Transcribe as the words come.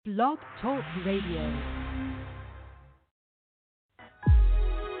Blog Talk Radio.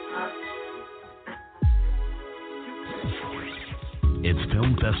 It's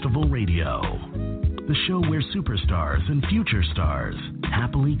Film Festival Radio, the show where superstars and future stars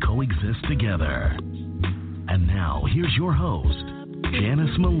happily coexist together. And now, here's your host,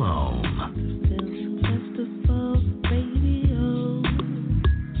 Janice Malone. Film Festival Radio.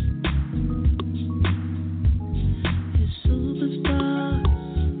 It's superstars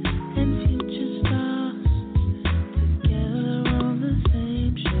and future stars together on the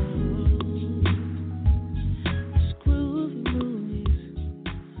same show. It's groovy movies,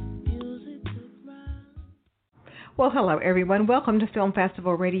 music to grind. Well, hello, everyone. Welcome to Film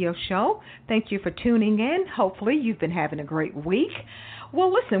Festival Radio Show. Thank you for tuning in. Hopefully, you've been having a great week.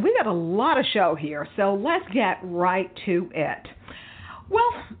 Well, listen, we got a lot of show here, so let's get right to it.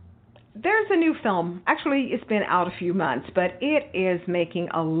 Well, there's a new film. Actually, it's been out a few months, but it is making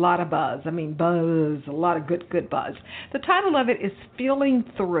a lot of buzz. I mean, buzz, a lot of good buzz. The title of it is Feeling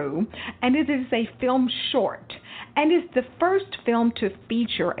Through, and it is a film short, and is the first film to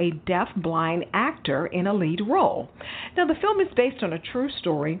feature a deaf-blind actor in a lead role. Now, the film is based on a true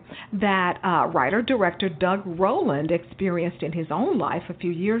story that writer-director Doug Rowland experienced in his own life a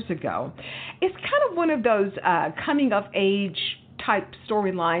few years ago. It's kind of one of those coming-of-age type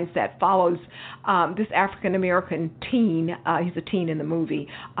storylines that follows this African-American teen. He's a teen in the movie.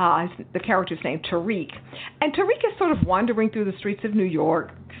 The character's named Tariq. And Tariq is sort of wandering through the streets of New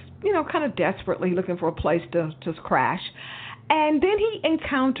York, you know, kind of desperately looking for a place to crash. And then he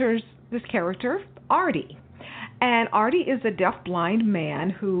encounters this character, Artie. And Artie is a deaf-blind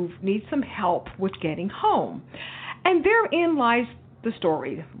man who needs some help with getting home. And therein lies the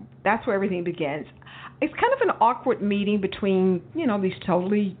story. That's where everything begins. It's kind of an awkward meeting between, you know, these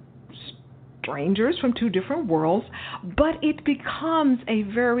totally strangers from two different worlds, but it becomes a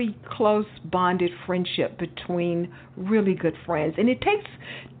very close bonded friendship between really good friends. And it takes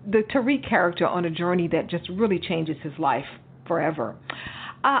the Tariq character on a journey that just really changes his life forever.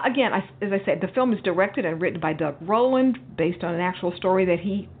 Again, as I said, the film is directed and written by Doug Rowland, based on an actual story that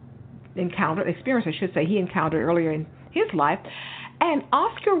he encountered earlier in his life. And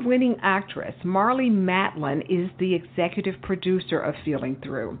Oscar-winning actress Marlee Matlin is the executive producer of Feeling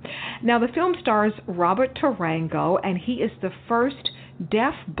Through. Now, the film stars Robert Tarango, and he is the first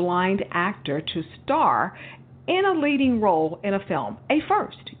deaf-blind actor to star in a leading role in a film. A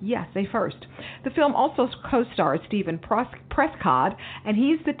first. Yes, a first. The film also co-stars Stephen Prescott, and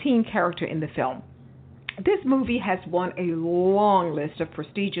he's the teen character in the film. This movie has won a long list of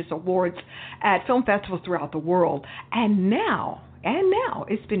prestigious awards at film festivals throughout the world, and now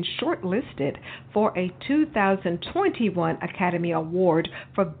it's been shortlisted for a 2021 Academy Award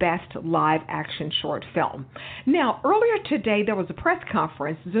for Best Live Action Short Film. Now, earlier today, there was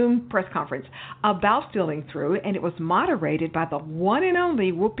a Zoom press conference about Feeling Through, and it was moderated by the one and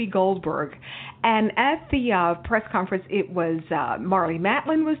only Whoopi Goldberg. And at the press conference, it was Marlee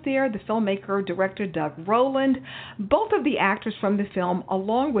Matlin was there, the filmmaker, director Doug Rowland, both of the actors from the film,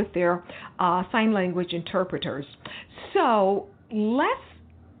 along with their sign language interpreters. So let's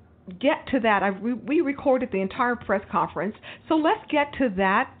get to that. We recorded the entire press conference, so let's get to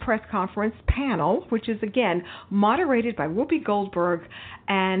that press conference panel, which is, again, moderated by Whoopi Goldberg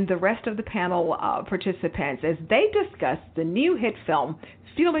and the rest of the panel participants as they discuss the new hit film,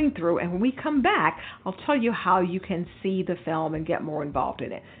 Feeling Through. And when we come back, I'll tell you how you can see the film and get more involved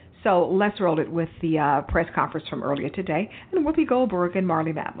in it. So let's roll it with the press conference from earlier today, and Whoopi Goldberg and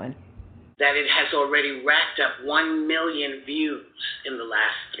Marlee Matlin. That it has already racked up 1 million views in the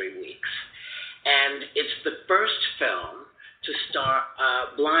last 3 weeks. And it's the first film to star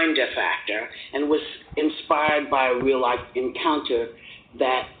a blind deaf actor, and was inspired by a real-life encounter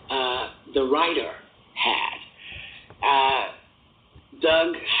that the writer had.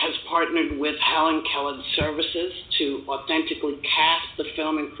 Doug has partnered with Helen Keller's Services to authentically cast the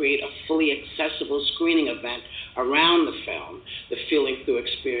film and create a fully accessible screening event around the film, the Feeling Through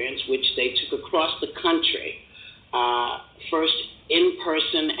experience, which they took across the country, first in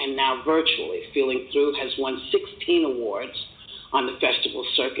person and now virtually. Feeling Through has won 16 awards on the festival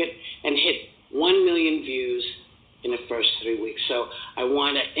circuit and hit 1 million views in the first 3 weeks. So I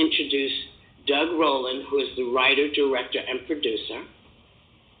want to introduce Doug Rowland, who is the writer, director, and producer,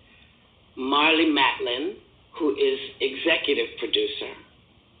 Marlee Matlin, who is executive producer,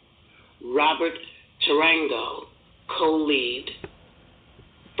 Robert Tarango, co-lead,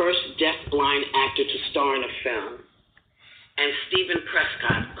 first deaf-blind actor to star in a film, and Stephen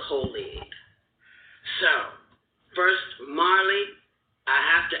Prescott, co-lead. So, first, Marlee, I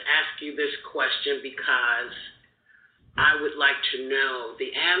have to ask you this question because I would like to know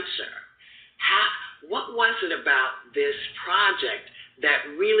the answer. What was it about this project that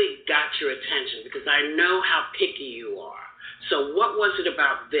really got your attention? Because I know how picky you are. So what was it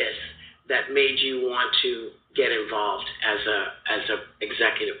about this that made you want to get involved as a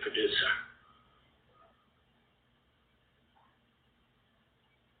executive producer?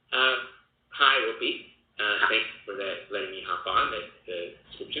 Hi, Whoopi. Thanks for letting me hop on the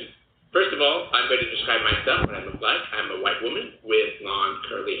description. First of all, I'm going to describe myself, what I look like. I'm a white woman with long,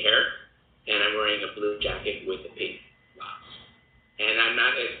 curly hair, and I'm wearing a blue jacket with a pink blouse. And I'm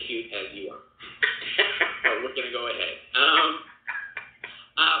not as cute as you are. But we're going to go ahead.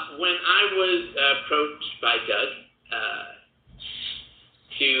 When I was approached by Doug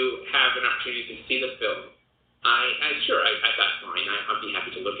to have an opportunity to see the film, I thought, fine, I'll be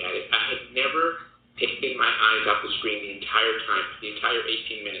happy to look at it. I had never taken my eyes off the screen the entire time, the entire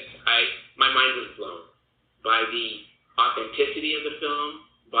 18 minutes. My mind was blown by the authenticity of the film,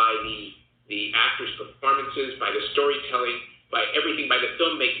 by the actors' performances, by the storytelling, by everything, by the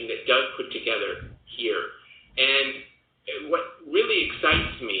filmmaking that Doug put together here. And what really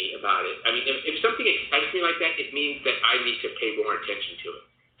excites me about it, I mean, if something excites me like that, it means that I need to pay more attention to it.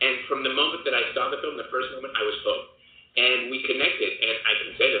 And from the moment that I saw the film, the first moment, I was hooked. And we connected, and I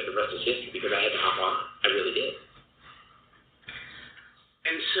can say that the rest is history because I had to hop on. I really did.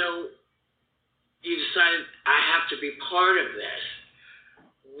 And so you decided, I have to be part of this.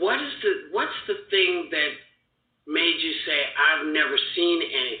 What's the thing that made you say, I've never seen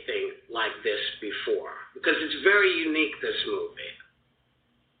anything like this before? Because it's very unique, this movie.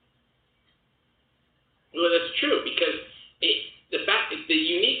 Well, that's true, because the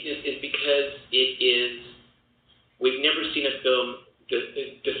uniqueness is because we've never seen a film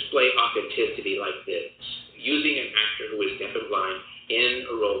display authenticity like this, using an actor who is deaf and blind in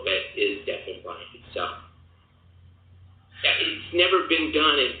a role that is deaf and blind itself. It's never been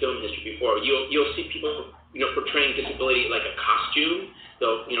done in film history before. You'll see people, portraying disability like a costume.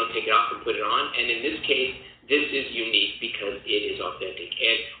 They'll, take it off and put it on. And in this case, this is unique because it is authentic.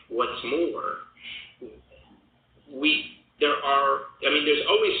 And what's more, there's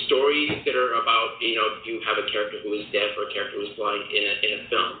always stories that are about, you have a character who is deaf or a character who is blind in a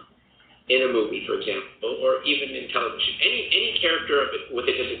film, in a movie, for example, or even in television. Any character with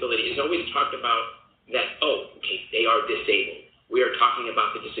a disability is always talked about that, they are disabled. We are talking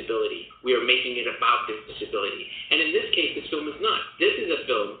about the disability. We are making it about this disability. And in this case, this film is not. This is a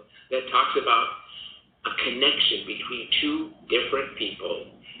film that talks about a connection between two different people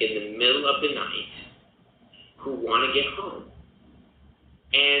in the middle of the night who want to get home.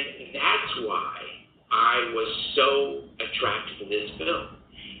 And that's why I was so attracted to this film.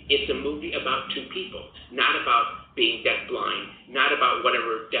 It's a movie about two people, not about being deafblind, not about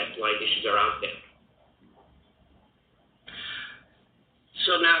whatever deafblind issues are out there.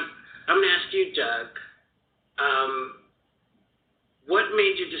 So now, I'm going to ask you, Doug, what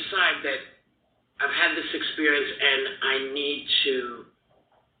made you decide that I've had this experience and I need to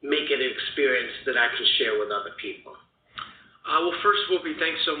make it an experience that I can share with other people? Well, first, Whoopi,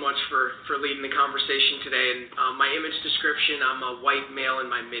 thanks so much for leading the conversation today. And my image description, I'm a white male in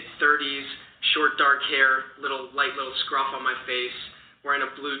my mid-30s, short dark hair, light little scruff on my face, wearing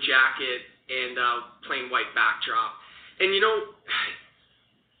a blue jacket and plain white backdrop. And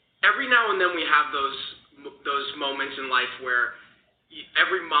every now and then we have those moments in life where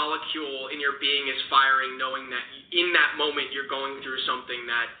every molecule in your being is firing, knowing that in that moment you're going through something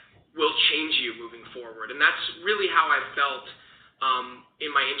that will change you moving forward. And that's really how I felt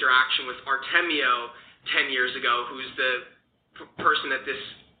in my interaction with Artemio 10 years ago, who's the person that this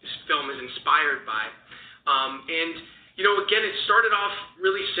film is inspired by. Again, it started off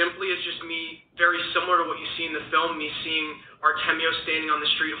really simply as just me, very similar to what you see in the film, me seeing Artemio standing on the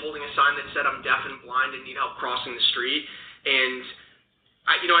street holding a sign that said, "I'm deaf and blind and need help crossing the street." And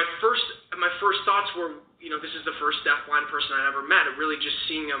my first thoughts were, this is the first deafblind person I'd ever met. And really just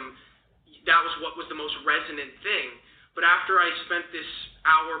seeing him, that was what was the most resonant thing. But after I spent this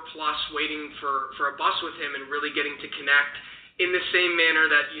hour plus waiting for a bus with him and really getting to connect in the same manner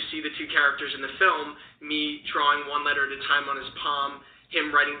that you see the two characters in the film, me drawing one letter at a time on his palm,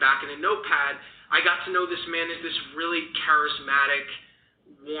 him writing back in a notepad, I got to know this man as this really charismatic,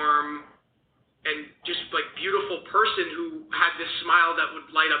 warm, and just beautiful person who had this smile that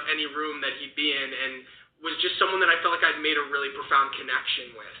would light up any room that he'd be in, and was just someone that I felt like I'd made a really profound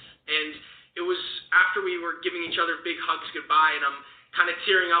connection with. And it was after we were giving each other big hugs goodbye, and I'm kind of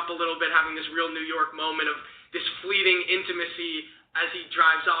tearing up a little bit, having this real New York moment of this fleeting intimacy as he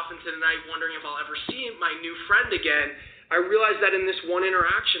drives off into the night, wondering if I'll ever see my new friend again. I realized that in this one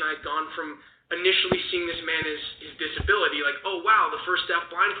interaction, I'd gone from initially seeing this man as his disability, like, oh wow, the first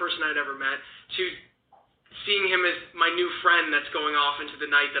deaf-blind person I'd ever met, to seeing him as my new friend that's going off into the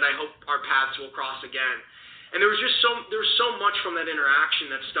night that I hope our paths will cross again. And there was so much from that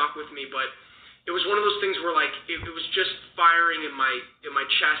interaction that stuck with me, but it was one of those things where like it was just firing in my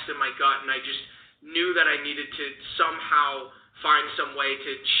chest and my gut, and I just knew that I needed to somehow find some way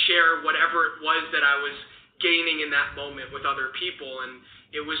to share whatever it was that I was gaining in that moment with other people. And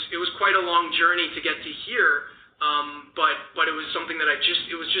it was quite a long journey to get to here, but it was something that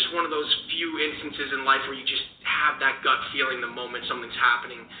it was just one of those few instances in life where you just have that gut feeling the moment something's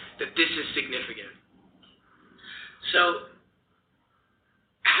happening that this is significant. So,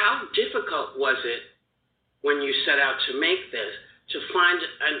 how difficult was it when you set out to make this to find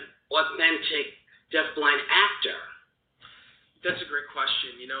an authentic deafblind actor? That's a great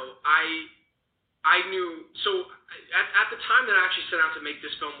question. You know, I knew, so at the time that I actually set out to make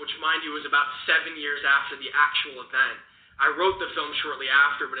this film, which mind you was about 7 years after the actual event, I wrote the film shortly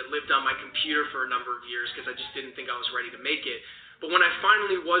after, but it lived on my computer for a number of years because I just didn't think I was ready to make it. But when I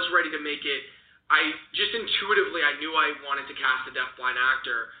finally was ready to make it, I just intuitively, I knew I wanted to cast a deafblind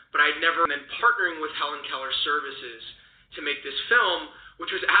actor, but I'd never been partnering with Helen Keller Services to make this film,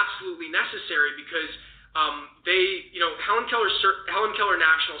 which was absolutely necessary because Helen Keller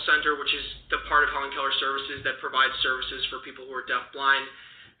National Center, which is the part of Helen Keller Services that provides services for people who are deafblind,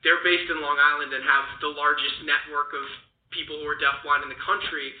 they're based in Long Island and have the largest network of people who are deafblind in the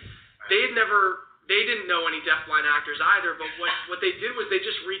country. They didn't know any deafblind actors either, but what they did was they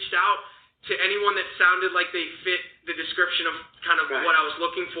just reached out to anyone that sounded like they fit the description of kind of what I was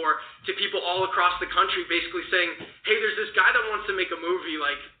looking for, to people all across the country, basically saying, hey, there's this guy that wants to make a movie,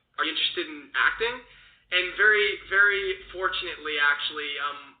 like, are you interested in acting? And very, very fortunately, actually,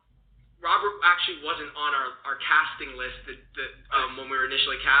 Robert actually wasn't on our casting list when we were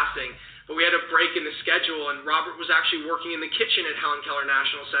initially casting, but we had a break in the schedule, and Robert was actually working in the kitchen at Helen Keller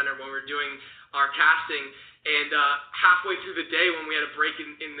National Center when we were doing our casting. And halfway through the day, when we had a break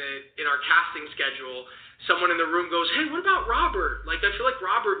in our casting schedule, someone in the room goes, "Hey, what about Robert? Like, I feel like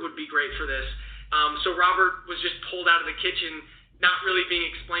Robert would be great for this." So Robert was just pulled out of the kitchen, not really being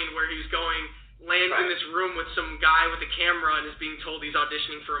explained where he was going, lands in this room with some guy with a camera and is being told he's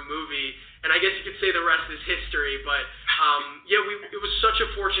auditioning for a movie. And I guess you could say the rest is history. But it was such a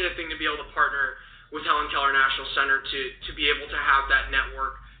fortunate thing to be able to partner with Helen Keller National Center to be able to have that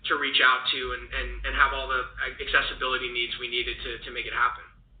network to reach out to and have all the accessibility needs we needed to make it happen.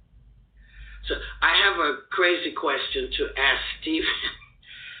 So I have a crazy question to ask Stephen.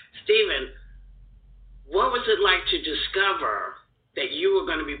 Stephen, what was it like to discover that you were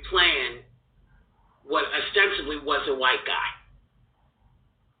going to be playing what ostensibly was a white guy?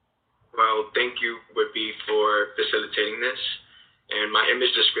 Well, thank you, Whoopi, for facilitating this. And my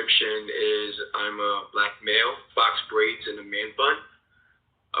image description is I'm a black male, box braids and a man bun,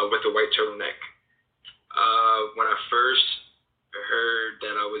 with a white turtleneck. When I first heard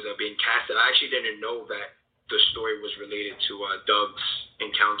that I was being casted, I actually didn't know that the story was related to Doug's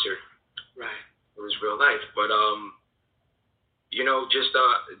encounter. Right. It was real life. But, just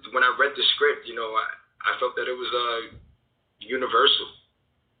when I read the script, I felt that it was universal,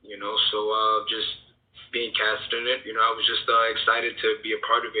 so just being cast in it, I was just excited to be a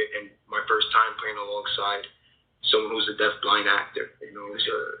part of it, and my first time playing alongside someone who's a deaf-blind actor. It was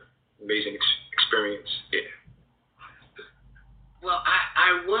an amazing experience. Yeah. Well,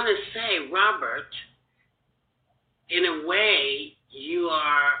 I want to say, Robert, in a way, you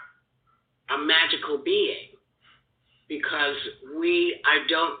are a magical being, because I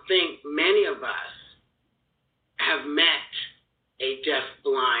don't think many of us have met a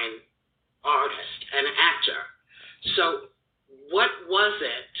deaf-blind artist, an actor. So what was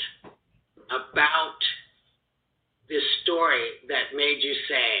it about this story that made you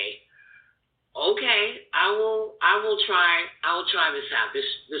say, okay, I will try this out.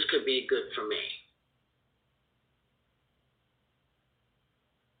 This could be good for me?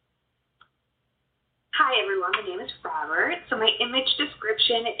 Hi everyone, my name is Robert. So my image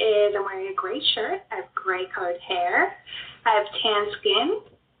description is I'm wearing a gray shirt, I have gray colored hair, I have tan skin,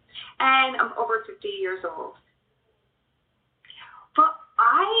 and I'm over 50 years old. But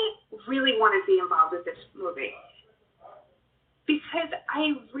I really wanted to be involved with this movie because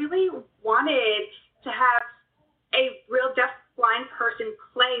I really wanted to have a real deaf-blind person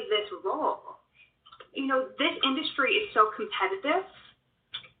play this role. This industry is so competitive,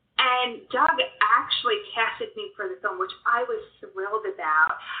 and Doug actually casted me for the film, which I was thrilled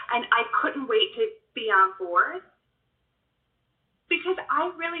about, and I couldn't wait to be on board because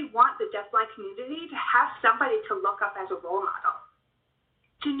I really want the deafblind community to have somebody to look up as a role model.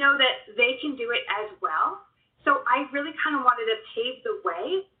 to know that they can do it as well. So I really kind of wanted to pave the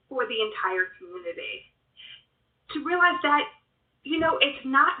way for the entire community to realize that, it's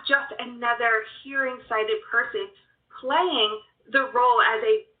not just another hearing sighted person playing the role as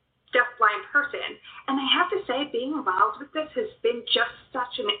a deafblind person. And I have to say, being involved with this has been just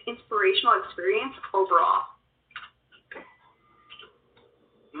such an inspirational experience overall.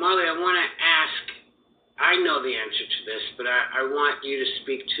 Marley, I want to ask, I know the answer to this, but I want you to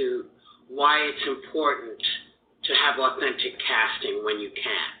speak to why it's important to have authentic casting when you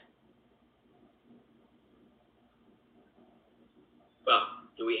can. Well,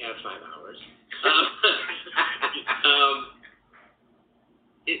 do we have 5 hours?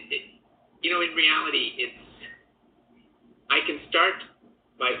 In reality, I can start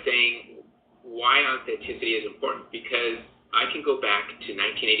by saying why authenticity is important, because I can go back to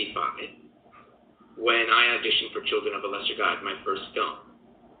 1985 when I auditioned for Children of a Lesser God, my first film.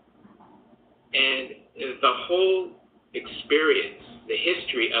 And the whole experience, the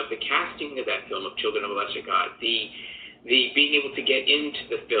history of the casting of that film of Children of a Lesser God, the being able to get into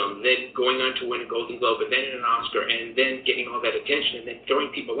the film, then going on to win a Golden Globe, and then an Oscar, and then getting all that attention, and then throwing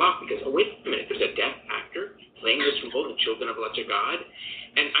people off because, oh, wait a minute, there's a deaf actor playing this role in Children of a Lesser God.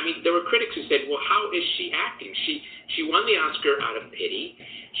 And, there were critics who said, well, how is she acting? She won the Oscar out of pity.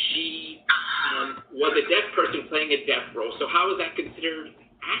 She was a deaf person playing a deaf role, so how is that considered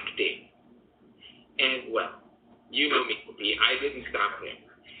acting? And, well, you know me, Whoopi, I didn't stop there.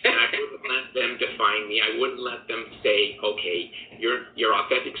 And I wouldn't let them define me. I wouldn't let them say, okay, you're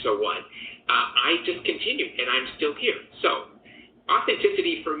authentic, so what? I just continued, and I'm still here. So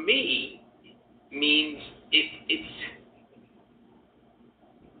authenticity for me means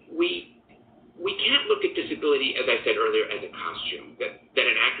we can't look at disability, as I said earlier, as a costume that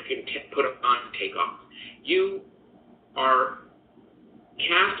an actor can put on and take off. You are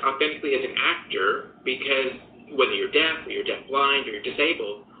cast authentically as an actor because whether you're deaf or you're deafblind or you're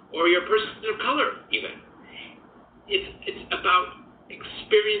disabled or you're a person of color even, it's about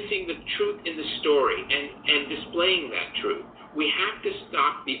experiencing the truth in the story and displaying that truth. We have to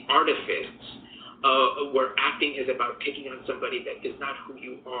stop the artifice where acting is about taking on somebody that is not who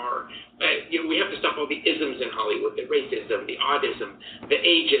you are. We have to stop all the isms in Hollywood, the racism, the autism, the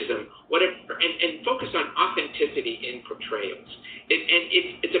ageism, whatever, and focus on authenticity in portrayals.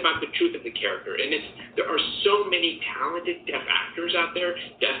 It's about the truth of the character. And there are so many talented deaf actors out there,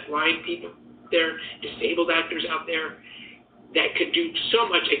 deafblind people out there, disabled actors out there that could do so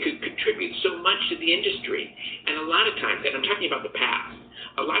much, it could contribute so much to the industry. And a lot of times, and I'm talking about the past,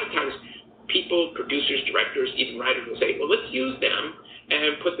 a lot of times people, producers, directors, even writers will say, well, let's use them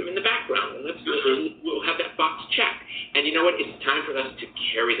and put them in the background, and we'll have that box checked. And you know what? It's time for us to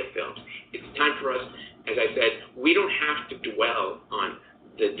carry the films. It's time for us, as I said, we don't have to dwell on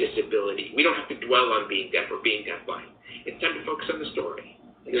the disability. We don't have to dwell on being deaf or being deafblind. It's time to focus on the story.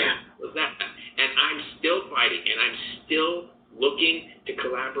 Yeah. Was that? And I'm still fighting, and I'm still looking to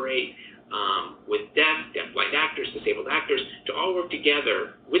collaborate with deafblind actors, disabled actors, to all work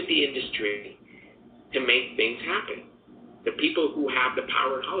together with the industry to make things happen. The people who have the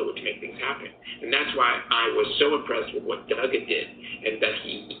power in Hollywood to make things happen. And that's why I was so impressed with what Doug did, and that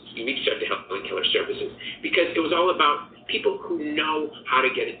he reached out to Helen Keller Services, because it was all about people who know how to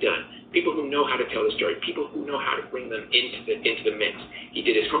get it done, people who know how to tell the story, people who know how to bring them into the mix. He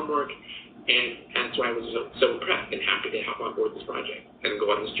did his homework, and that's why I was so impressed and happy to hop on board this project and go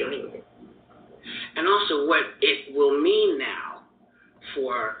on this journey with him. And also what it will mean now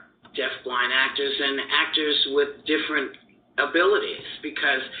for deafblind actors and actors with different abilities,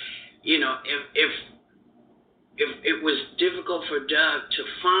 because if it was difficult for Doug to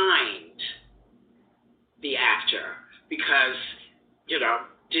find the actor because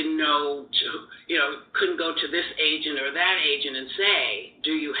didn't know couldn't go to this agent or that agent and say,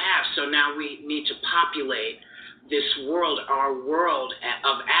 do you have? So now we need to populate this world, our world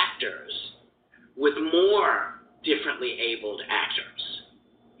of actors, with more differently abled actors.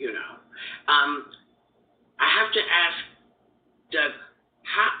 I have to ask Doug,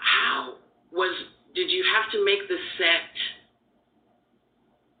 did you have to make the set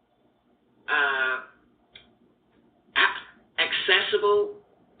accessible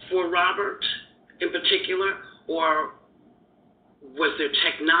for Robert in particular, or was there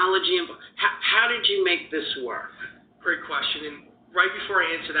technology involved? How did you make this work? Great question. And right before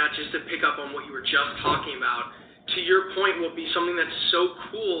I answer that, just to pick up on what you were just talking about, to your point, will be something that's so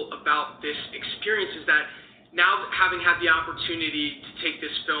cool about this experience is that now, having had the opportunity to take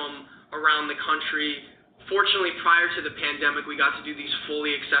this film around the country, fortunately prior to the pandemic, we got to do these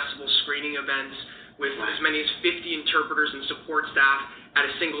fully accessible screening events with as many as 50 interpreters and support staff at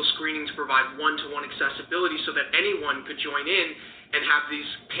a single screening to provide one-to-one accessibility so that anyone could join in and have these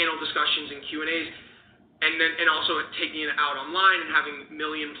panel discussions and Q&As, and also taking it out online and having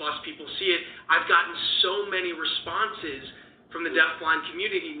million-plus people see it. I've gotten so many responses from the deafblind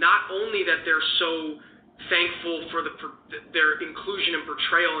community, not only that they're so thankful for their inclusion and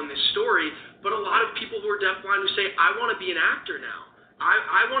portrayal in this story, but a lot of people who are deafblind who say, I want to be an actor now.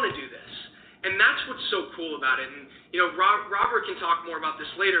 I want to do this. And that's what's so cool about it. And, Robert can talk more about this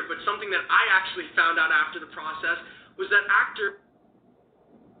later, but something that I actually found out after the process was that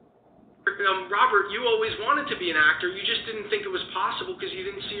Robert, you always wanted to be an actor. You just didn't think it was possible because you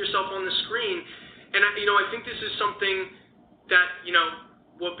didn't see yourself on the screen. And, I think this is something that,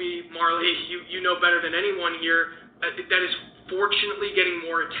 Whoopi, Marley, you know better than anyone here, that is fortunately getting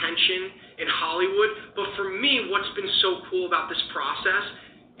more attention in Hollywood. But for me, what's been so cool about this process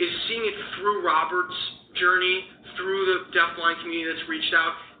is seeing it through Robert's journey, through the deafblind community that's reached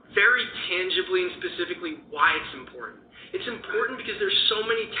out, very tangibly and specifically why it's important. It's important because there's so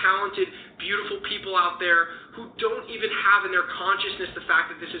many talented, beautiful people out there who don't even have in their consciousness the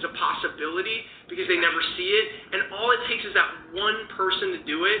fact that this is a possibility because they never see it. And all it takes is that one person to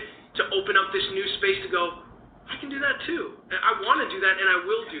do it, to open up this new space to go, I can do that too. And I want to do that and I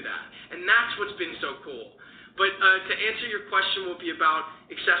will do that. And that's what's been so cool. But to answer your question, Whoopi, about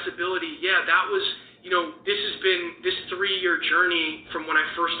accessibility, yeah, that was, this has been this 3-year journey from when I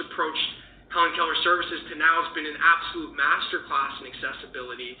first approached Helen Keller Services to now has been an absolute masterclass in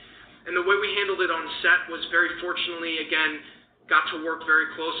accessibility. And the way we handled it on set was very fortunately, again, got to work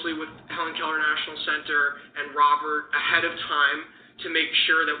very closely with Helen Keller National Center and Robert ahead of time to make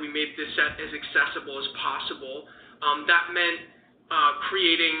sure that we made this set as accessible as possible. That meant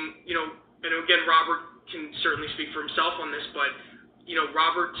creating, and again, Robert can certainly speak for himself on this, but,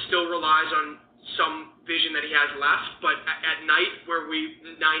 Robert still relies on some vision that he has left, but at night, where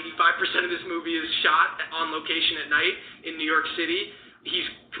 95% of this movie is shot on location at night in New York City, he's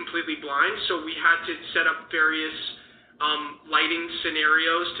completely blind, so we had to set up various lighting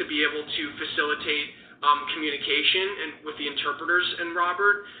scenarios to be able to facilitate communication and with the interpreters and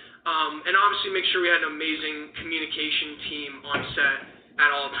Robert, and obviously make sure we had an amazing communication team on set at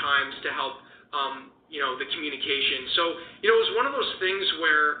all times to help the communication. So it was one of those things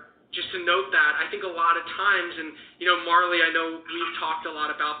where, just to note that, I think a lot of times, and Marley, I know we've talked a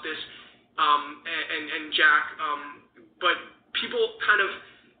lot about this, and Jack, but people kind of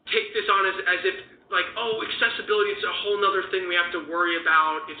take this on as if like, oh, accessibility, it's a whole nother thing we have to worry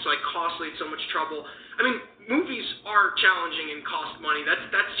about. It's like costly, it's so much trouble. I mean, movies are challenging and cost money.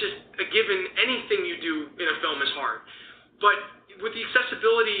 That's just a given. Anything you do in a film is hard. But with the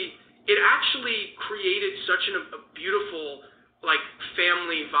accessibility, it actually created such a beautiful like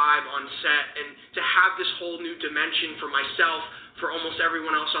family vibe on set, and to have this whole new dimension for myself, for almost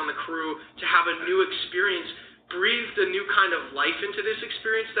everyone else on the crew, to have a new experience, breathed a new kind of life into this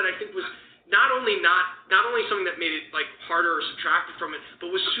experience that I think was not only something that made it like harder or subtracted from it,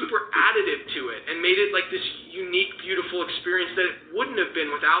 but was super additive to it and made it like this unique, beautiful experience that it wouldn't have been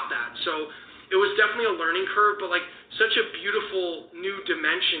without that. So it was definitely a learning curve, but like such a beautiful new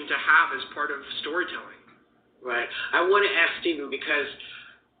dimension to have as part of storytelling. Right. I want to ask Stephen, because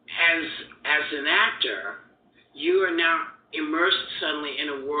as an actor, you are now immersed suddenly in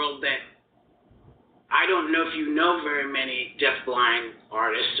a world that I don't know if you know very many deafblind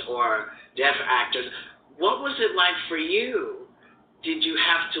artists or deaf actors. What was it like for you? Did you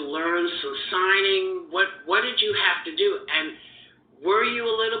have to learn some signing? What did you have to do? And were you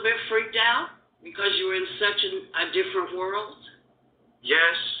a little bit freaked out because you were in such a different world?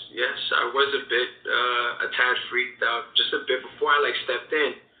 Yes, I was a bit, a tad freaked out, just a bit before I stepped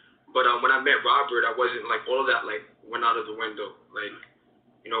in. But when I met Robert, I wasn't all of that went out of the window.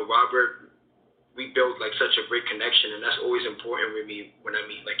 Robert, we built such a great connection, and that's always important with me when I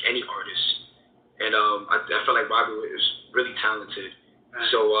meet any artist. And I felt like Robert was really talented,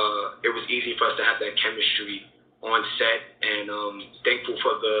 so it was easy for us to have that chemistry on set. And thankful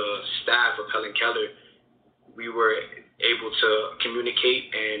for the staff of Helen Keller, we were able to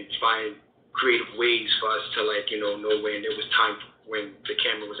communicate and find creative ways for us to know when it was time, when the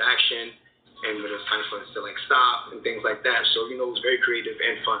camera was action, and when it was time for us to stop and things like that. So it was very creative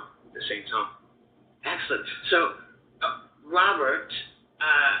and fun at the same time. Excellent. So Robert,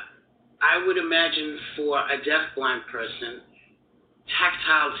 I would imagine for a deafblind person,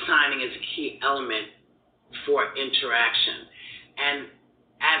 tactile signing is a key element for interaction. And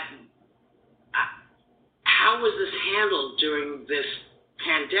how was this handled during this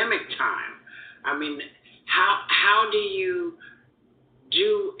pandemic time? I mean, how do you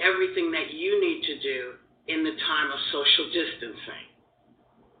do everything that you need to do in the time of social distancing?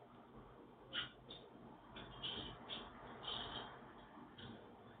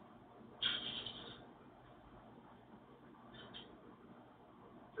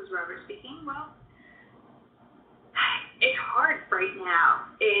 Robert speaking. Well, it's hard right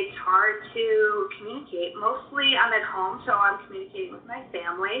now. It's hard to communicate. Mostly I'm at home, so I'm communicating with my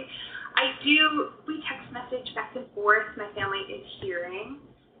family. We text message back and forth. My family is hearing.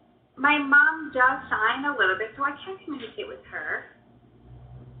 My mom does sign a little bit, so I can communicate with her,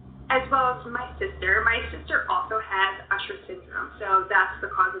 as well as my sister. My sister also has Usher syndrome, so that's the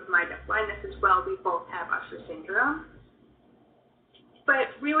cause of my deafblindness as well. We both have Usher syndrome.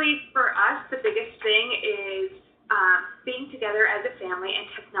 But really, for us, the biggest thing is being together as a family, and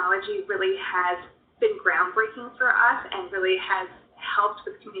technology really has been groundbreaking for us and really has helped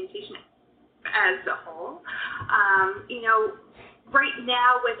with communication as a whole. Right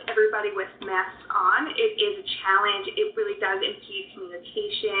now with everybody with masks on, it is a challenge. It really does impede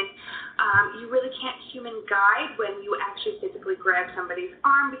communication. You really can't human guide when you actually physically grab somebody's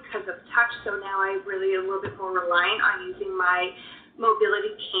arm because of touch, so now I really am a little bit more reliant on using my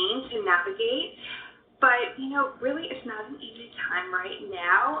mobility cane to navigate. But, really it's not an easy time right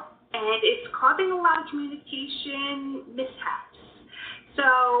now, and it's causing a lot of communication mishaps.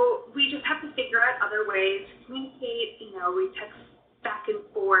 So we just have to figure out other ways to communicate. We text back and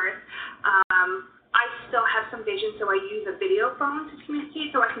forth. I still have some vision, so I use a video phone to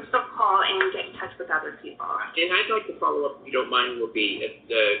communicate, so I can still call and get in touch with other people. And I'd like to follow up, if you don't mind, Whoopi,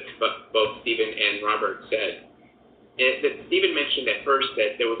 both Stephen and Robert said. That Stephen mentioned at first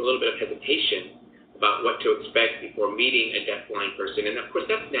that there was a little bit of hesitation about what to expect before meeting a deafblind person, and of course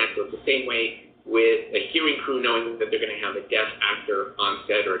that's natural. It's the same way with a hearing crew knowing that they're going to have a deaf actor on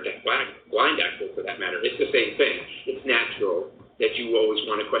set, or a deaf-blind actor for that matter. It's the same thing. It's natural that you always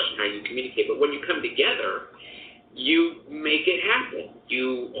want to question how you communicate. But when you come together, you make it happen.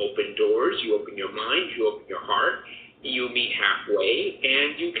 You open doors, you open your mind, you open your heart, you meet halfway,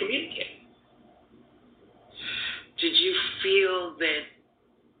 and you communicate. Did you feel that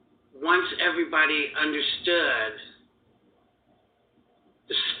once everybody understood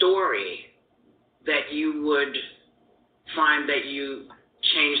the story, that you would find that you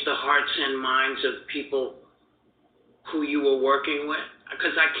changed the hearts and minds of people who you were working with?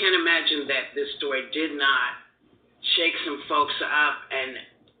 Because I can't imagine that this story did not shake some folks up and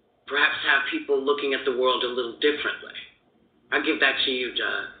perhaps have people looking at the world a little differently. I'll give that to you,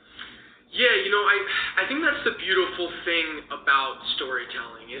 Doug. Yeah, I think that's the beautiful thing about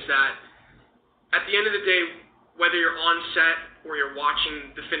storytelling, is that at the end of the day, whether you're on set or you're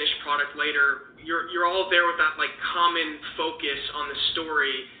watching the finished product later, you're all there with that common focus on the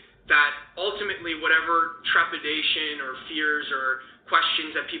story, that ultimately whatever trepidation or fears or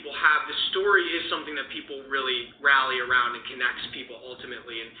questions that people have, the story is something that people really rally around and connects people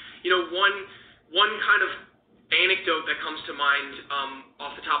ultimately. And one kind of anecdote that comes to mind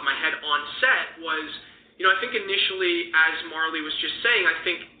off the top of my head on set was, I think initially, as Marley was just saying, I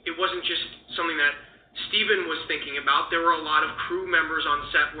think it wasn't just something that Stephen was thinking about. There were a lot of crew members on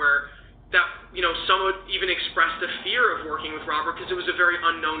set where some would even express the fear of working with Robert because it was a very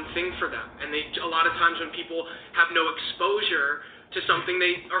unknown thing for them. And a lot of times when people have no exposure to something,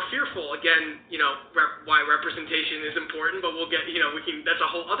 they are fearful. Again, why representation is important, but we'll get, that's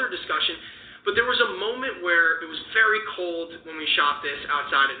a whole other discussion. But there was a moment where it was very cold when we shot this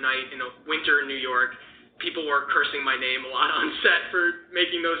outside at night in winter in New York. People were cursing my name a lot on set for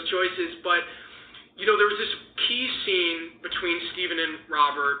making those choices. But, there was this key scene between Stephen and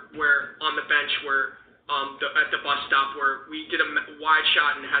Robert where on the bench where at the bus stop where we did a wide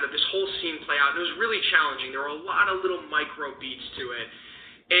shot and had this whole scene play out. And it was really challenging. There were a lot of little micro beats to it.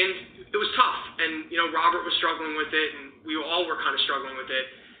 And it was tough. And, Robert was struggling with it, and we all were kind of struggling with it.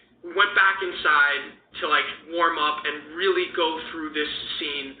 We went back inside to warm up and really go through this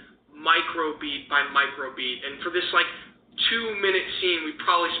scene micro beat by micro beat. And for this 2-minute scene, we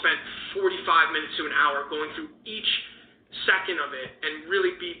probably spent 45 minutes to an hour going through each second of it and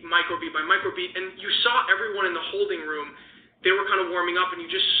really beat micro beat by micro beat. And you saw everyone in the holding room, they were kind of warming up, and you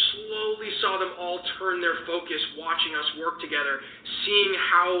just slowly saw them all turn their focus watching us work together, seeing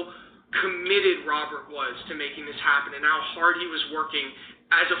how committed Robert was to making this happen and how hard he was working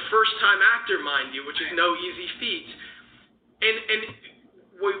as a first-time actor, mind you, which is no easy feat. And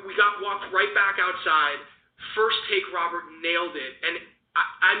we got walked right back outside. First take, Robert nailed it. And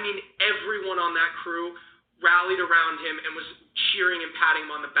I mean, everyone on that crew rallied around him and was cheering and patting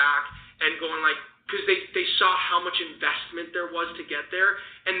him on the back and going because they saw how much investment there was to get there.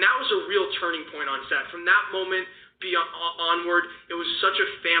 And that was a real turning point on set. From that moment onward, it was such a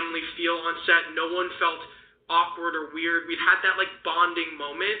family feel on set. No one felt awkward or weird. We'd had that bonding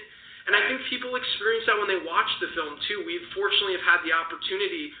moment. And I think people experience that when they watch the film too. We fortunately have had the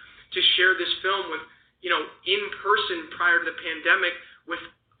opportunity to share this film with, in person prior to the pandemic with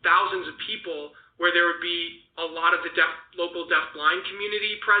thousands of people, where there would be a lot of the local deafblind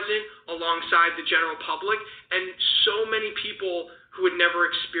community present alongside the general public, and so many people who had never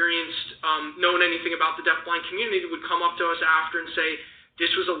experienced, known anything about the deafblind community would come up to us after and say, this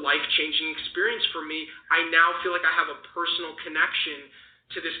was a life-changing experience for me. I now feel like I have a personal connection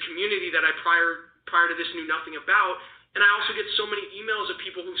to this community that I prior to this knew nothing about. And I also get so many emails of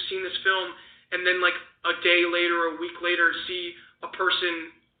people who've seen this film and then like a day later or a week later see a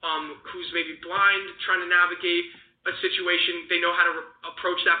person who's maybe blind trying to navigate a situation. They know how to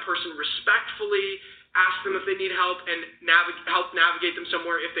approach that person respectfully, ask them if they need help, and help navigate them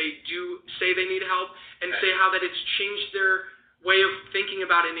somewhere if they do say they need help, and say how that it's changed their way of thinking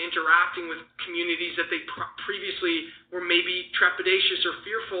about and interacting with communities that they previously were maybe trepidatious or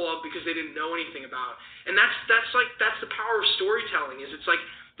fearful of because they didn't know anything about. And that's the power of storytelling. It's like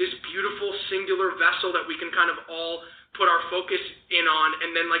this beautiful singular vessel that we can kind of all put our focus in on,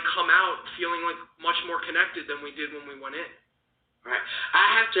 and then like come out feeling like much more connected than we did when we went in. Right. I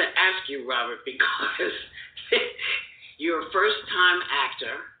have to ask you, Robert, because you're a first-time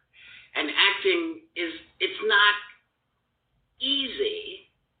actor, and acting it's not easy,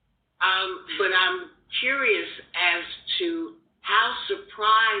 but I'm curious as to how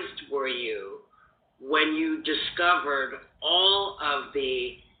surprised were you when you discovered all of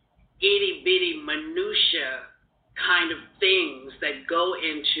the itty-bitty minutia kind of things that go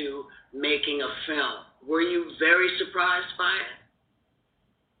into making a film. Were you very surprised by it?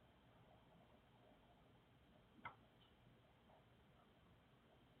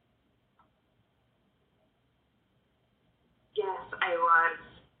 Yes, I was.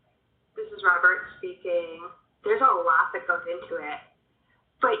 This is Robert speaking. There's a lot that goes into it.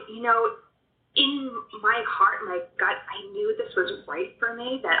 But, you know, in my heart, my gut, I knew this was right for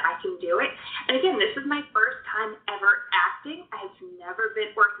me, that I can do it. And again, this is my first time ever acting. I have never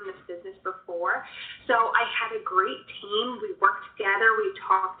been working this business before. So I had a great team. We worked together. We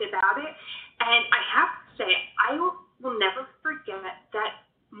talked about it. And I have to say, I will never forget that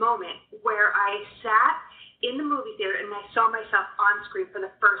moment where I sat in the movie theater and I saw myself on screen for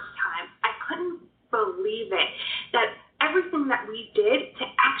the first time. I couldn't believe it, that everything that we did to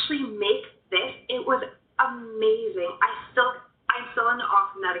actually make this, it was amazing. I'm still in awe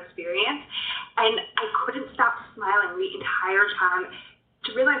from that experience, and I couldn't stop smiling the entire time to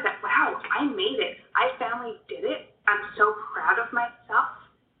realize that, wow, I made it. I finally did it. I'm so proud of myself.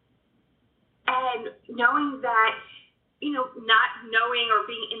 And knowing that, you know, not knowing or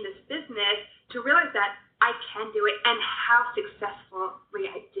being in this business, to realize that I can do it and how successfully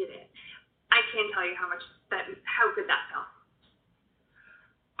I did it. I can't tell you how good that felt.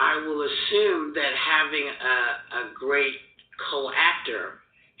 I will assume that having a great co-actor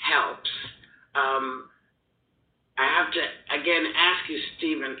helps. I have to, again, ask you,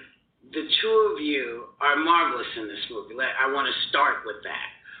 Stephen, the two of you are marvelous in this movie. I want to start with that.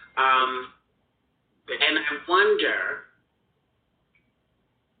 And I wonder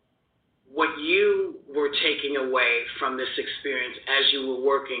what you were taking away from this experience as you were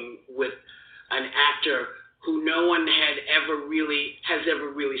working with an actor who no one has ever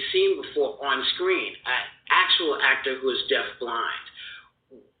really seen before on screen, an actual actor who is deafblind.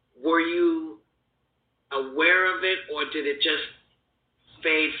 Were you aware of it, or did it just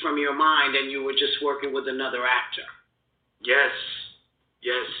fade from your mind and you were just working with another actor? Yes,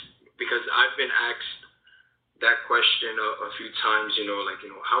 because I've been asked that question a few times,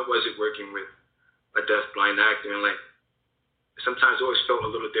 how was it working with a deafblind actor? And sometimes it always felt a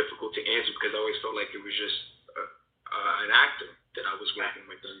little difficult to answer because I always felt like it was just an actor that I was working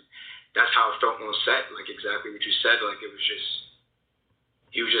with. And that's how it felt on set, like exactly what you said. Like he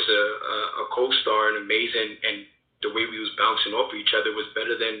was just a co-star and amazing, and the way we was bouncing off of each other was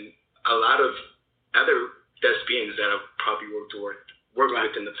better than a lot of other thespians that I've probably worked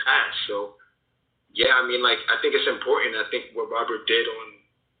with in the past. So yeah, I think it's important. I think what Robert did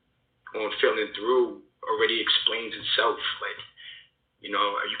on Feeling Through already explains itself.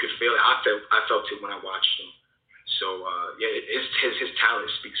 You could feel it. I felt it when I watched him. So his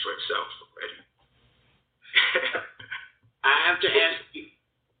talent speaks for itself already. I have to ask you.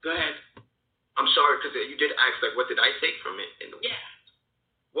 Go ahead. I'm sorry, because you did ask, what did I take from it? Yeah.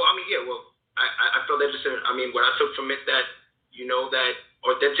 Well, I felt that what I took from it, that that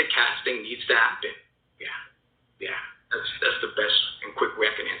authentic casting needs to happen. Yeah. That's the best and quick way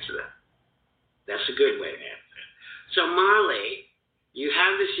I can answer that. That's a good way to answer it. So Marley, you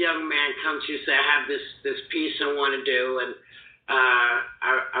have this young man come to you, say, I have this piece I want to do, and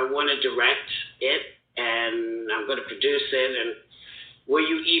I want to direct it, and I'm going to produce it, and will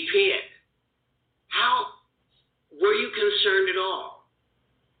you EP it? How were you concerned at all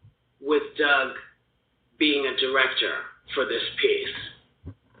Doug being a director for this piece?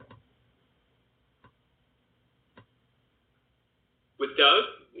 With Doug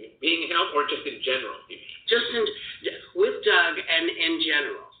being helped, or just in general? You mean? Just with Doug and in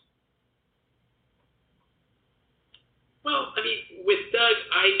general. Well, I mean, with Doug,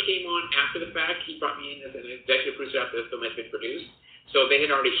 I came on after the fact. He brought me in as an executive producer after the film had been produced. So they had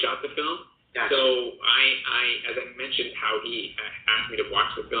already shot the film. Gotcha. So as I mentioned, how he asked me to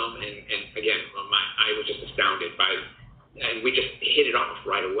watch the film, and again, I was just astounded by, and we just hit it off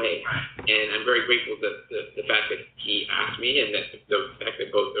right away. And I'm very grateful that the fact that he asked me, and that the fact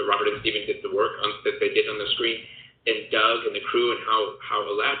that both Robert and Stephen did the work that they did on the screen, and Doug and the crew, and how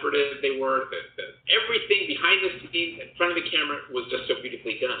elaborative they were. Everything behind the scenes, in front of the camera, was just so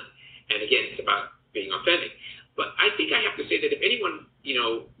beautifully done. And again, it's about being authentic. But I think I have to say that if anyone,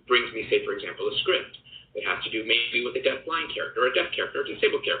 brings me, say, for example, a script that has to do maybe with a deaf-blind character, or a deaf character, or a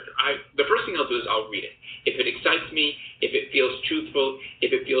disabled character, the first thing I'll do is I'll read it. If it excites me, if it feels truthful,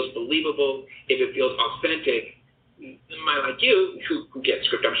 if it feels believable, if it feels authentic, like you, who get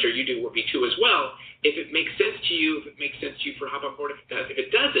script, I'm sure you do, Whoopi, too, as well. If it makes sense to you, for hop on board. If it does, if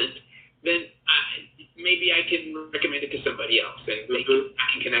it doesn't, then maybe I can recommend it to somebody else, and I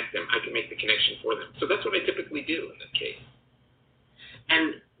can connect them. I can make the connection for them. So that's what I typically do in that case.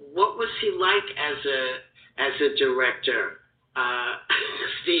 And what was he like as a director,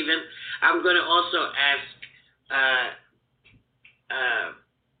 Stephen? I'm going to also ask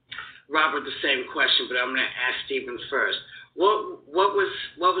Robert the same question, but I'm going to ask Stephen first. What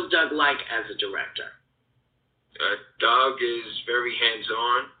was Doug like as a director? Doug is very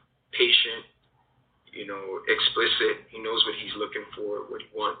hands-on, patient, explicit. He knows what he's looking for, what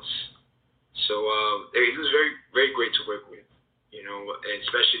he wants. So he was very, very great to work with, and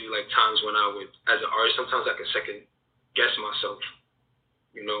especially like times when I would, as an artist, sometimes I could second guess myself,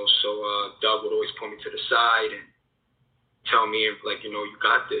 so Doug would always pull me to the side and tell me, like, you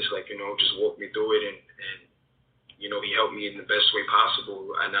got this, like, just walk me through it, and he helped me in the best way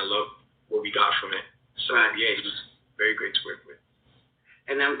possible, and I love what we got from it. So, yeah, he was very great to work with.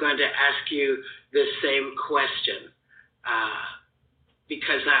 And I'm going to ask you the same question,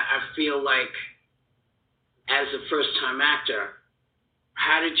 because I feel like, as a first-time actor,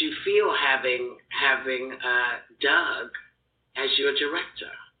 how did you feel having Doug as your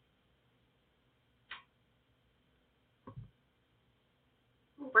director?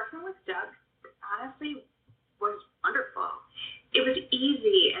 Working with Doug, honestly, was wonderful. It was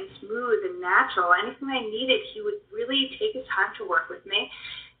easy and smooth and natural. Anything I needed, he would really take his time to work with me.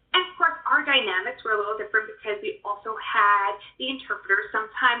 And of course, our dynamics were a little different because we also had the interpreter.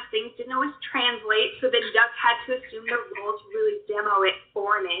 Sometimes things didn't always translate, so then Doug had to assume the role to really demo it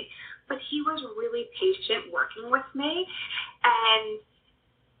for me. But he was really patient working with me, and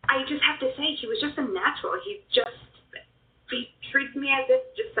I just have to say, he was just a natural. He treats me as if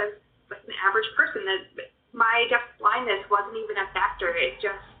just as like an average person. That my deaf blindness wasn't even a factor. It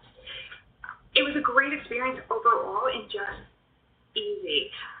was a great experience overall, and just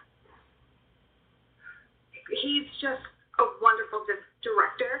easy. He's just a wonderful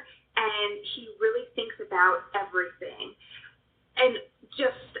director, and he really thinks about everything. And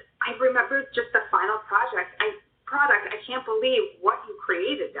I remember just the final product. I can't believe what you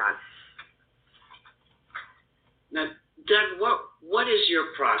created, Doug. Now, Doug, what is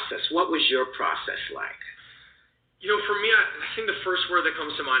your process? What was your process like? For me, I think the first word that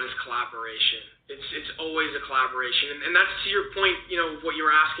comes to mind is collaboration. It's always a collaboration, and that's to your point. What you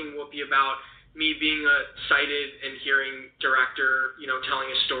were asking, Whoopi, about me being a sighted and hearing director,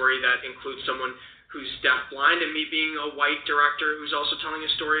 telling a story that includes someone who's deaf-blind, and me being a white director who's also telling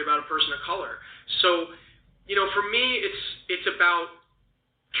a story about a person of color. So, for me, it's about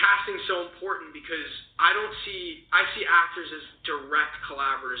casting so important, because I see actors as direct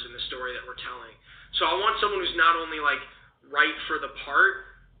collaborators in the story that we're telling. So I want someone who's not only like right for the part,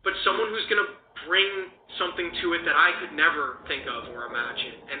 but someone who's going to bring something to it that I could never think of or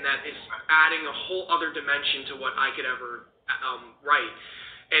imagine, and that is adding a whole other dimension to what I could ever write.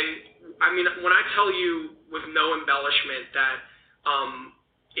 And I mean, when I tell you with no embellishment that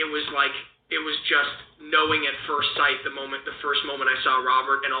it was just knowing at first sight, the first moment I saw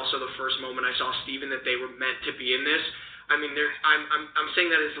Robert, and also the first moment I saw Stephen, that they were meant to be in this. I mean, I'm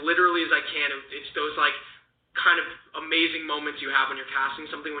saying that as literally as I can. It's those like kind of amazing moments you have when you're casting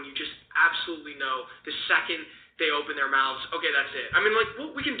something, when you just absolutely know the second they open their mouths, okay, that's it. I mean, like,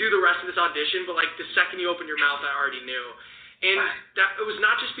 well, we can do the rest of this audition, but like the second you open your mouth, I already knew. And that it was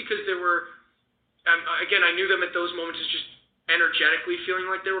not just because they were, again, I knew them at those moments as just energetically feeling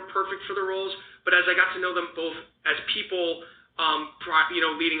like they were perfect for the roles, but as I got to know them both as people,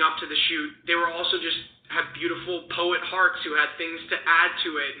 leading up to the shoot. They were also just had beautiful poet hearts who had things to add to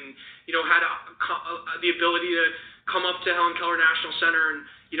it, and had the ability to come up to Helen Keller National Center and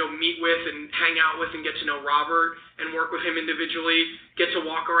meet with and hang out with and get to know Robert and work with him individually, get to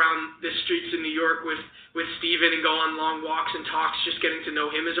walk around the streets in New York with Steven and go on long walks and talks, just getting to know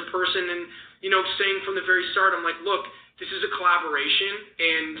him as a person. And saying from the very start, I'm like, look, this is a collaboration,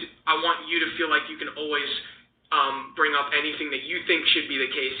 and I want you to feel like you can always bring up anything that you think should be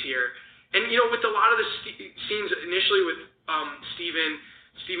the case here. And with a lot of the scenes initially with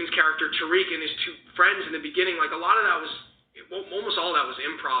Steven's character Tariq and his two friends in the beginning, like a lot of that was, almost all of that was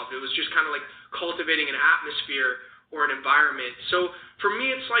improv. It was just kind of like cultivating an atmosphere or an environment. So for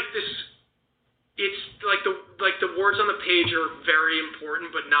me, it's like this. It's like the words on the page are very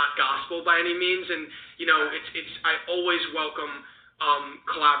important, but not gospel by any means. And I always welcome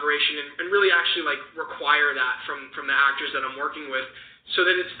collaboration and really actually like require that from the actors that I'm working with, so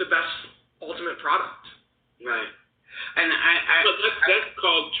that it's the best ultimate product. Right. And that's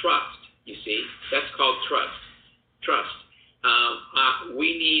called trust. You see, that's called trust. Trust.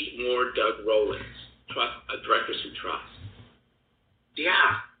 We need more Doug Rowlands, directors who trust.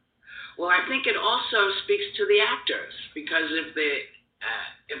 Yeah. Well, I think it also speaks to the actors, because if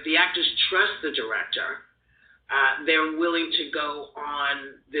the actors trust the director, they're willing to go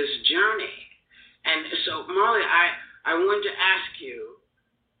on this journey. And so, Marley, I wanted to ask you,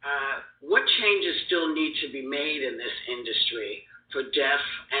 what changes still need to be made in this industry for deaf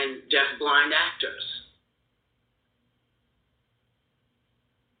and deaf-blind actors?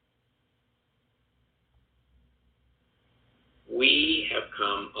 We have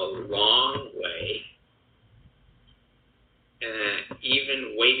come a long way,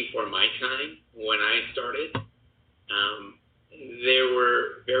 even way before my time. When I started, there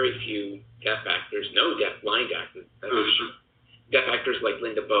were very few deaf actors, no deaf-blind actors. Deaf actors like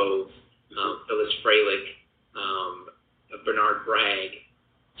Linda Bove, Phyllis Fralick, Bernard Bragg,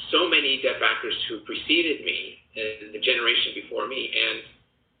 so many deaf actors who preceded me, the generation before me, and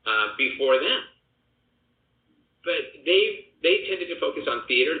before them. But they tended to focus on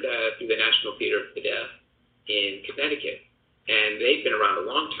theater through the National Theater for the Deaf in Connecticut, and they've been around a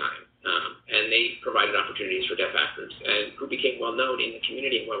long time, and they provided opportunities for deaf actors, and who became well known in the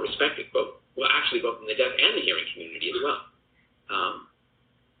community and well respected, both in the deaf and the hearing community as well.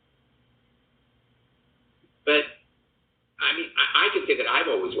 But I mean, I could say that I've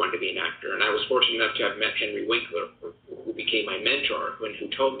always wanted to be an actor, and I was fortunate enough to have met Henry Winkler, who became my mentor, who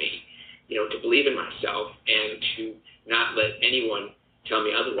told me, to believe in myself and to not let anyone tell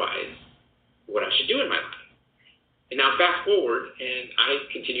me otherwise what I should do in my life. And now fast forward, and I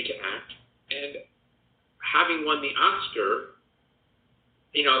continue to act, and having won the Oscar,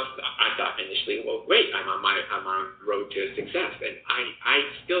 I thought initially, well, great, I'm on the road to success, and I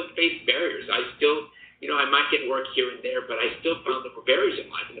still face barriers. I still, I might get work here and there, but I still found there were barriers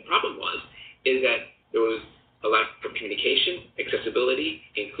in life, and the problem is that there was a lack of communication, accessibility,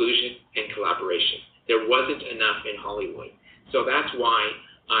 inclusion, and collaboration. There wasn't enough in Hollywood. So that's why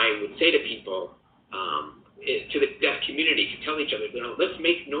I would say to people, to the deaf community, to tell each other, let's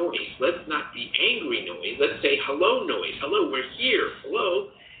make noise. Let's not be angry noise. Let's say hello noise. Hello, we're here. Hello.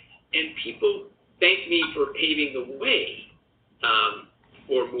 And people thank me for paving the way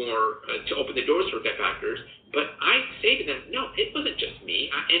for more, to open the doors for deaf actors. But I say to them, no, it wasn't just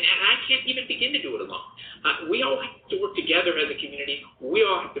me, and I can't even begin to do it alone. We all have to work together as a community. We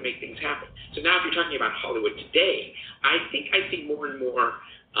all have to make things happen. So now if you're talking about Hollywood today, I think I see more and more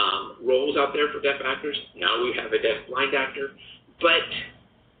roles out there for deaf actors. Now we have a deaf-blind actor. But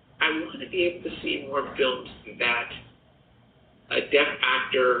I want to be able to see more films that a deaf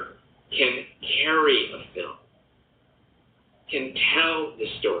actor can carry a film, can tell the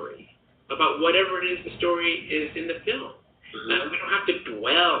story about whatever it is the story is in the film. We don't have to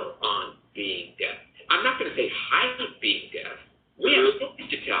dwell on being deaf. I'm not going to say hide being deaf. We have stories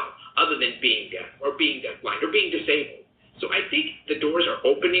to tell other than being deaf or being deafblind or being disabled. So I think the doors are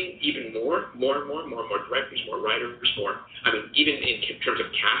opening even more directors, more writers, even in terms of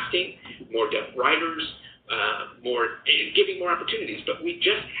casting, more deaf writers, giving more opportunities. But we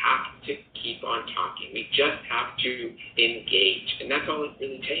just have to keep on talking. We just have to engage, and that's all it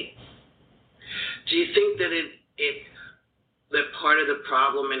really takes. Do you think that that part of the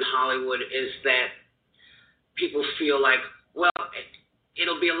problem in Hollywood is that people feel like, well,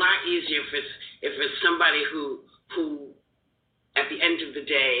 it'll be a lot easier if it's somebody who at the end of the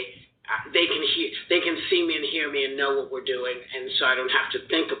day they can see me and hear me and know what we're doing, and so I don't have to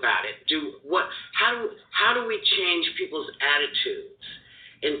think about it. How do we change people's attitudes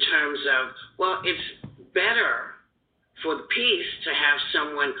in terms of, well, it's better for the piece to have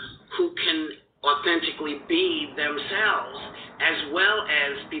someone who can authentically be themselves as well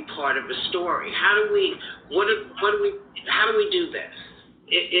as be part of a story. How do we do this?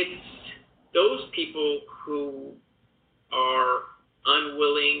 It's those people who are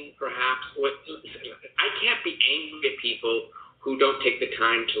unwilling, perhaps. I can't be angry at people who don't take the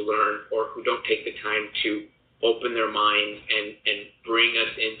time to learn or who don't take the time to open their minds and bring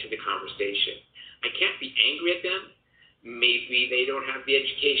us into the conversation. I can't be angry at them. Maybe they don't have the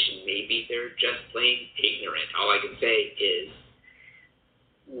education. Maybe they're just plain ignorant. All I can say is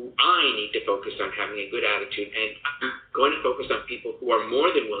I need to focus on having a good attitude, and I'm going to focus on people who are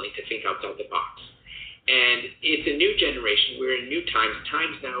more than willing to think outside the box. And it's a new generation. We're in new times.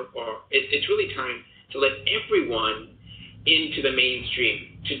 Times now it's really time to let everyone into the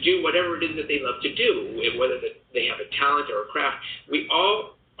mainstream to do whatever it is that they love to do, whether they have a talent or a craft. We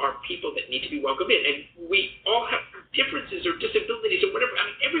all are people that need to be welcomed in, and we all have differences or disabilities or whatever. I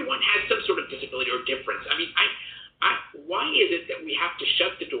mean, everyone has some sort of disability or difference. I mean, why is it that we have to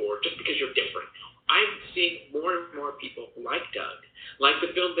shut the door just because you're different? I'm seeing more and more people like Doug, like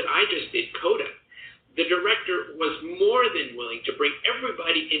the film that I just did, Coda. The director was more than willing to bring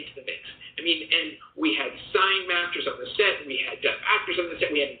everybody into the mix. I mean, and we had sign masters on the set, we had deaf actors on the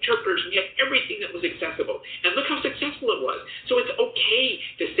set, we had interpreters, we had everything that was accessible. And look how successful it was. So it's okay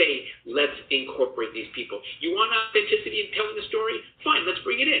to say, let's incorporate these people. You want authenticity in telling the story? Fine, let's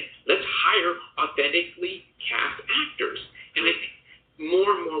bring it in. Let's hire authentically cast actors. And I think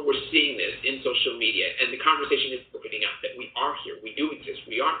more and more we're seeing this in social media, and the conversation is opening up that we are here, we do exist,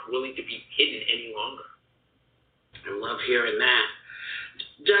 we aren't willing to be hidden any longer. I love hearing that.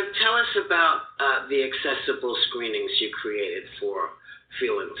 Doug, tell us about the accessible screenings you created for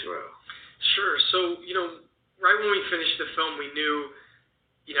Feeling Through. Sure. So, right when we finished the film, we knew,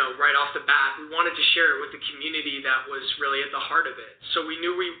 right off the bat, we wanted to share it with the community that was really at the heart of it. So we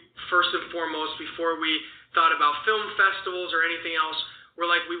knew first and foremost, before we thought about film festivals or anything else, we're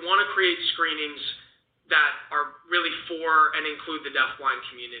like, we want to create screenings that are really for and include the deafblind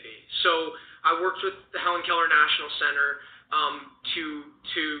community. So I worked with the Helen Keller National Center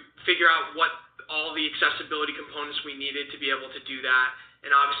to figure out what all the accessibility components we needed to be able to do that,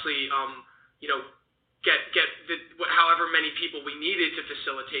 and obviously, however many people we needed to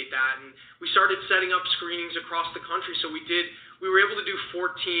facilitate that. And we started setting up screenings across the country. So we were able to do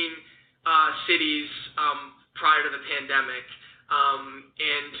 14 cities prior to the pandemic.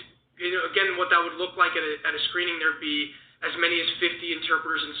 And again, what that would look like at a screening, there'd be as many as 50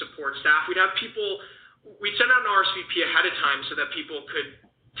 interpreters and support staff. We'd send out an RSVP ahead of time so that people could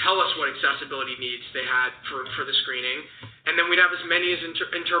tell us what accessibility needs they had for the screening. And then we'd have as many as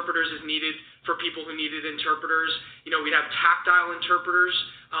interpreters as needed for people who needed interpreters. We'd have tactile interpreters,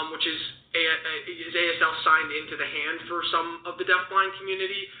 which is ASL signed into the hand for some of the deafblind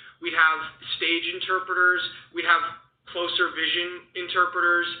community. We'd have stage interpreters. We'd have closer vision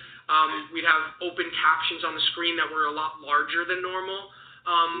interpreters. We'd have open captions on the screen that were a lot larger than normal,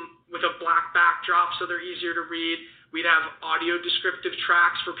 with a black backdrop so they're easier to read. We'd have audio descriptive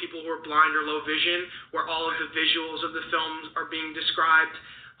tracks for people who are blind or low vision, where all of the visuals of the films are being described.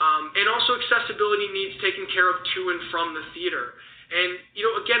 And also accessibility needs taken care of to and from the theater. And,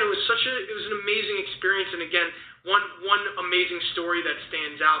 again, it was an amazing experience. And again, one amazing story that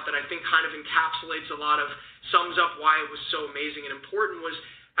stands out that I think kind of encapsulates sums up why it was so amazing and important was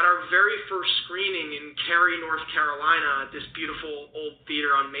at our very first screening in Cary, North Carolina, at this beautiful old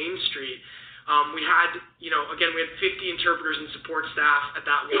theater on Main Street. We had, we had 50 interpreters and support staff at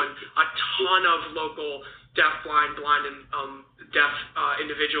that one, a ton of local deaf, blind, and deaf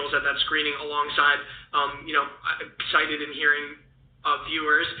individuals at that screening alongside, sighted and hearing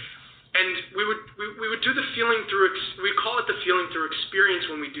viewers. And we would do the feeling through, we call it the feeling through experience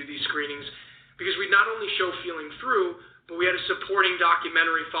when we do these screenings, because we not only show feeling through, but we had a supporting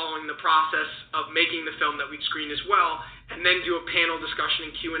documentary following the process of making the film that we'd screen as well, and then do a panel discussion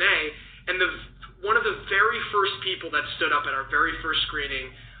and Q&A. And one of the very first people that stood up at our very first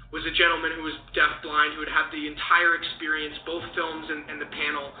screening was a gentleman who was deaf-blind, who had had the entire experience, both films and the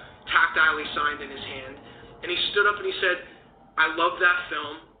panel, tactilely signed in his hand. And he stood up and he said, "I love that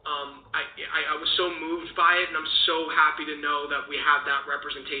film. I was so moved by it, and I'm so happy to know that we have that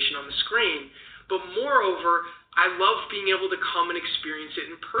representation on the screen. But moreover, I love being able to come and experience it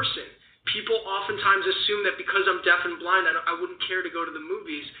in person. People oftentimes assume that because I'm deaf and blind, I wouldn't care to go to the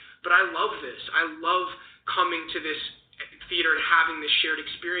movies, but I love this. I love coming to this theater and having this shared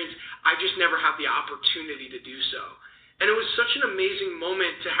experience. I just never have the opportunity to do so." And it was such an amazing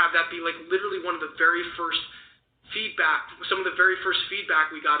moment to have that be like literally one of the very first feedback, some of the very first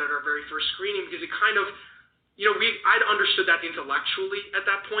feedback we got at our very first screening, because it kind of I'd understood that intellectually at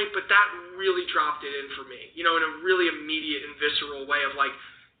that point, but that really dropped it in for me, in a really immediate and visceral way of like,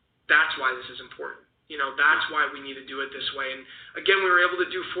 that's why this is important. That's why we need to do it this way. And again, we were able to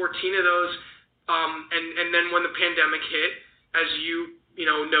do 14 of those. And then when the pandemic hit, as you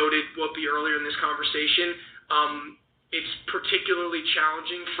noted, Whoopi, earlier in this conversation, it's particularly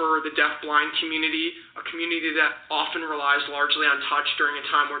challenging for the deaf-blind community, a community that often relies largely on touch during a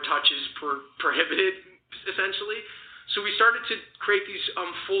time where touch is prohibited, essentially. So we started to create these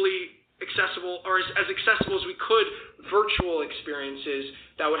fully accessible, or as accessible as we could, virtual experiences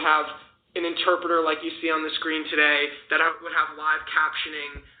that would have an interpreter like you see on the screen today, that would have live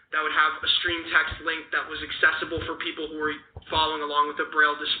captioning, that would have a stream text link that was accessible for people who were following along with the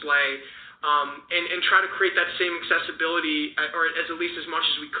Braille display, and try to create that same accessibility, or at least as much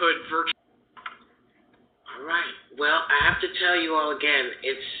as we could, virtually. All right. Well, I have to tell you all again,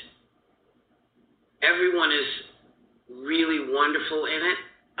 everyone is really wonderful in it.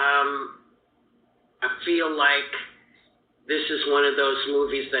 I feel like this is one of those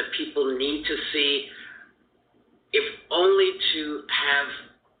movies that people need to see, if only to have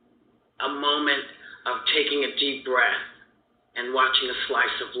a moment of taking a deep breath and watching a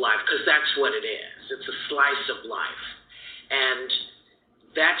slice of life, because that's what it is. It's a slice of life. And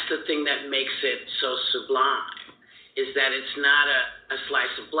that's the thing that makes it so sublime, is that it's not a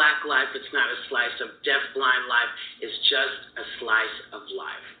slice of black life, it's not a slice of deaf-blind life, it's just a slice of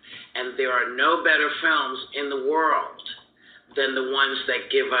life. And there are no better films in the world than the ones that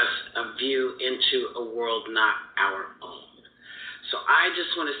give us a view into a world not our own. So I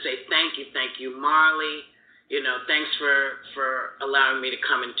just want to say thank you, Marley. Thanks for allowing me to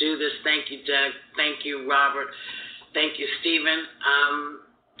come and do this. Thank you, Doug. Thank you, Robert. Thank you, Stephen.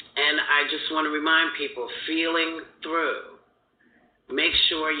 And I just want to remind people, feeling through, make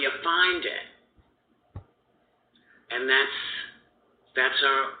sure you find it. And that's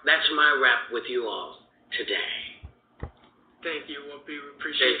my wrap with you all today. Thank you, Whoopi. We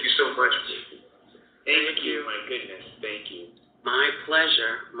appreciate it. Thank you so much. Thank you. My goodness. Thank you. My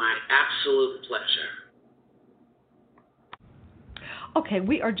pleasure. My absolute pleasure. Okay,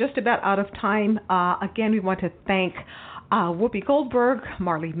 we are just about out of time. Again, we want to thank Whoopi Goldberg,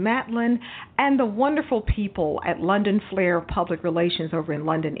 Marley Matlin, and the wonderful people at London Flair Public Relations over in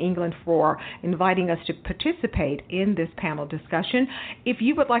London, England, for inviting us to participate in this panel discussion. If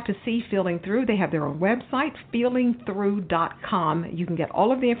you would like to see Feeling Through, they have their own website, feelingthrough.com. You can get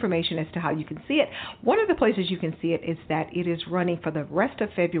all of the information as to how you can see it. One of the places you can see it is that it is running for the rest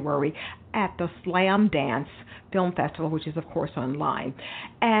of February at the Slam Dance Film Festival, which is, of course, online.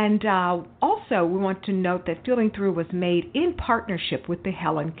 And also, we want to note that Feeling Through was made in partnership with the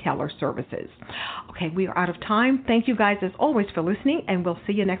Helen Keller Services. Okay, we are out of time. Thank you guys, as always, for listening, and we'll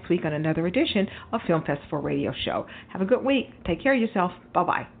see you next week on another edition of Film Festival Radio Show. Have a good week. Take care of yourself.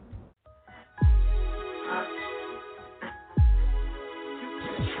 Bye-bye.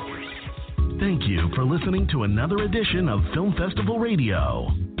 Thank you for listening to another edition of Film Festival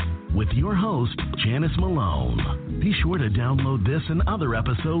Radio with your host, Janice Malone. Be sure to download this and other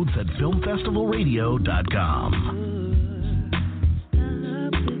episodes at filmfestivalradio.com.